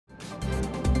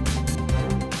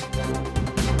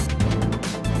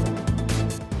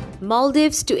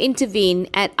Maldives to intervene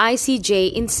at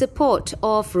ICJ in support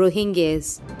of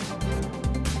Rohingyas.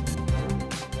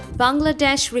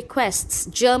 Bangladesh requests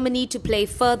Germany to play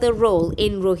further role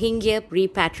in Rohingya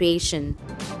repatriation.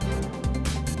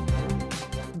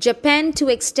 Japan to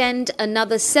extend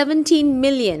another 17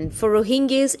 million for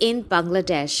Rohingyas in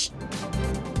Bangladesh.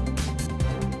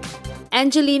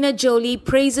 Angelina Jolie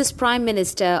praises Prime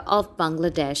Minister of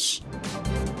Bangladesh.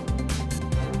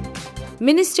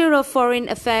 Minister of Foreign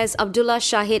Affairs Abdullah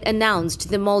Shahid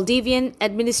announced the Maldivian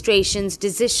administration's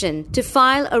decision to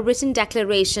file a written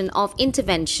declaration of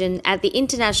intervention at the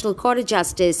International Court of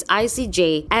Justice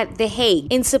 (ICJ) at The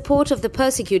Hague in support of the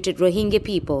persecuted Rohingya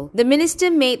people. The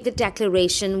minister made the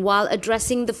declaration while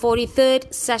addressing the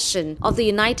 43rd session of the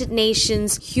United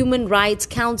Nations Human Rights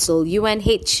Council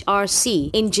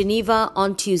 (UNHRC) in Geneva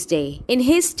on Tuesday. In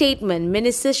his statement,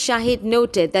 Minister Shahid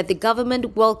noted that the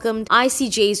government welcomed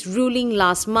ICJ's ruling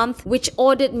last month, which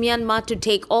ordered Myanmar to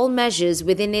take all measures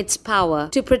within its power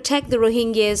to protect the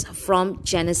Rohingyas from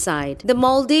genocide. The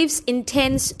Maldives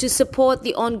intends to support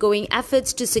the ongoing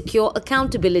efforts to secure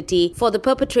accountability for the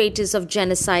perpetrators of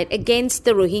genocide against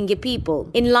the Rohingya people,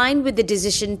 in line with the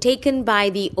decision taken by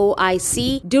the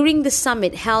OIC during the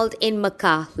summit held in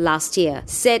Makkah last year,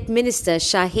 said Minister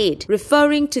Shahid,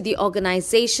 referring to the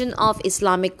Organization of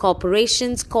Islamic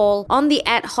Cooperation's call on the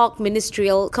ad hoc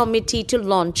ministerial committee to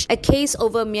launch a case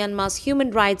over Myanmar's human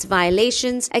rights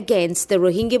violations against the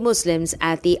Rohingya Muslims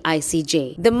at the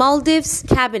ICJ. The Maldives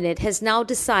cabinet has now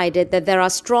decided that there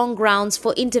are strong grounds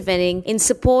for intervening in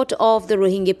support of the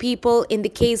Rohingya people in the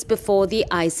case before the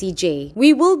ICJ.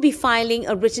 We will be filing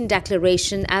a written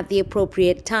declaration at the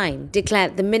appropriate time,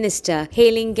 declared the minister,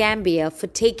 hailing Gambia for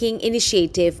taking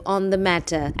initiative on the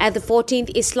matter at the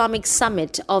 14th Islamic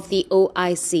Summit of the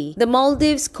OIC. The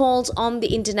Maldives calls on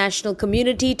the international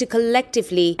community to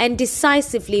collectively and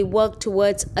decisively work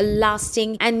towards a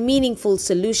lasting and meaningful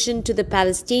solution to the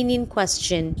Palestinian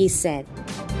question, he said.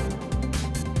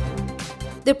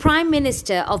 The Prime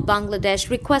Minister of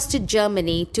Bangladesh requested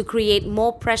Germany to create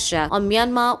more pressure on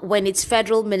Myanmar when its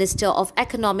Federal Minister of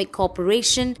Economic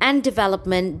Cooperation and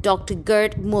Development, Dr.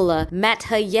 Gerd Müller, met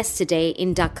her yesterday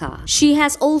in Dhaka. She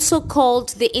has also called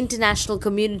the international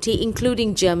community,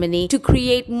 including Germany, to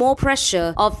create more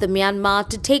pressure of the Myanmar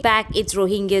to take back its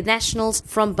Rohingya nationals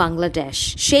from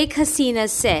Bangladesh. Sheikh Hasina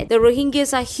said, "The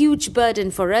Rohingyas are a huge burden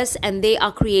for us and they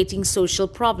are creating social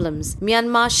problems.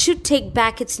 Myanmar should take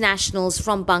back its nationals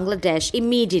from Bangladesh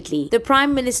immediately." The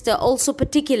Prime Minister also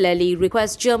particularly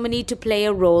requests Germany to play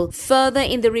a role further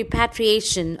in the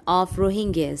repatriation of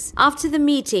Rohingyas. After the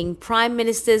meeting, Prime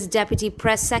Minister's Deputy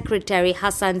Press Secretary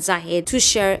Hassan Zahid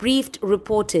Tushar briefed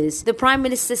reporters. The Prime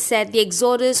Minister said the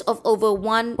exodus of over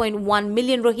 1.1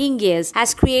 million Rohingyas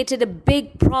has created a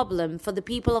big problem for the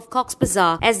people of Cox's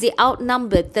Bazar as they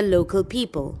outnumbered the local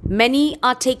people. Many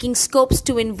are taking scopes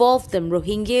to involve them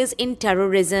Rohingyas in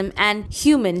terrorism and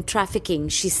human trafficking,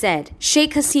 she said.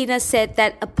 Sheikh Hasina said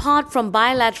that apart from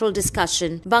bilateral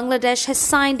discussion, Bangladesh has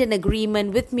signed an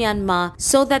agreement with Myanmar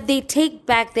so that they take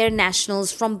back their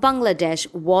nationals from Bangladesh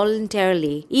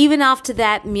voluntarily. Even after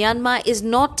that, Myanmar is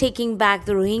not taking back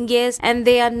the Rohingyas and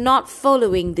they are not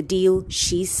following the deal,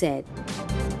 she said.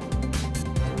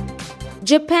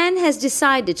 Japan has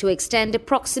decided to extend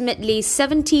approximately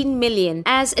 17 million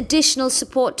as additional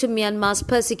support to Myanmar's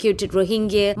persecuted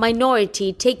Rohingya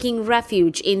minority taking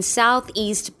refuge in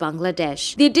southeast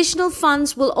Bangladesh. The additional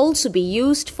funds will also be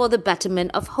used for the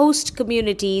betterment of host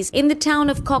communities in the town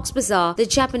of Cox's Bazar, the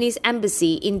Japanese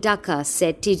embassy in Dhaka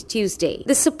said Tuesday.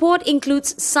 The support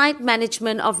includes site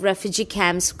management of refugee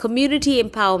camps, community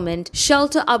empowerment,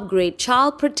 shelter upgrade,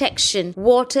 child protection,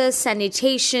 water,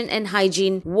 sanitation and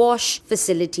hygiene, wash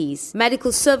facilities,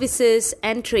 medical services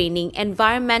and training,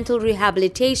 environmental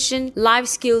rehabilitation, life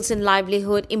skills and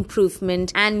livelihood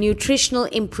improvement, and nutritional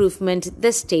improvement,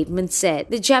 the statement said.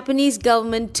 The Japanese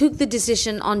government took the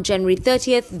decision on January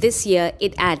 30th this year,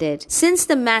 it added. Since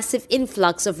the massive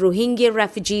influx of Rohingya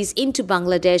refugees into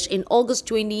Bangladesh in August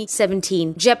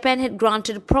 2017, Japan had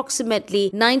granted approximately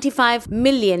 95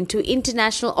 million to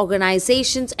international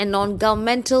organizations and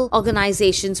non-governmental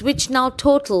organizations, which now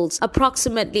totals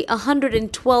approximately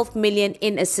 112 million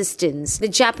in assistance. The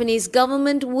Japanese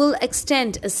government will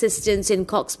extend assistance in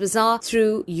Cox's Bazar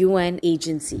through UN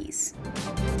agencies.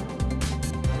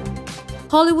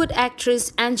 Hollywood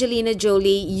actress Angelina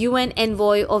Jolie, UN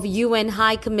envoy of UN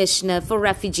High Commissioner for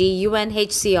Refugee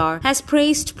UNHCR, has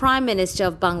praised Prime Minister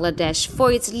of Bangladesh for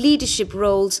its leadership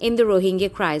roles in the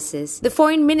Rohingya crisis. The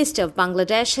Foreign Minister of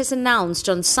Bangladesh has announced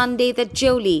on Sunday that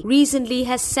Jolie recently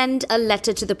has sent a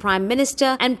letter to the Prime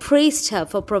Minister and praised her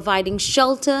for providing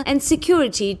shelter and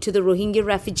security to the Rohingya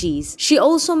refugees. She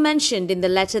also mentioned in the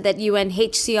letter that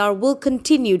UNHCR will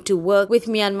continue to work with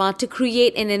Myanmar to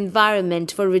create an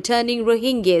environment for returning Rohingyas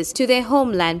to their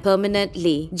homeland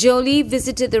permanently. Jolie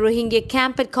visited the Rohingya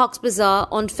camp at Cox's Bazar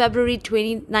on February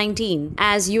 2019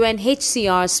 as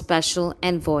UNHCR Special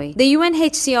Envoy. The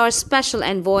UNHCR Special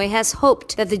Envoy has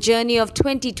hoped that the Journey of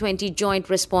 2020 Joint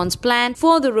Response Plan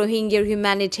for the Rohingya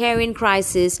humanitarian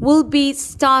crisis will be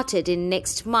started in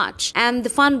next March and the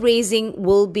fundraising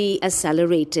will be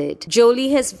accelerated. Jolie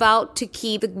has vowed to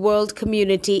keep the world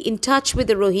community in touch with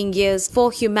the Rohingyas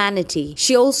for humanity.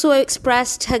 She also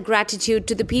expressed her gratitude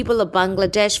to the people of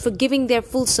Bangladesh for giving their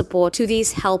full support to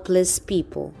these helpless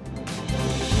people.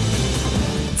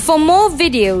 For more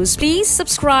videos, please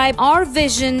subscribe our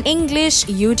Vision English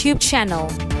YouTube channel.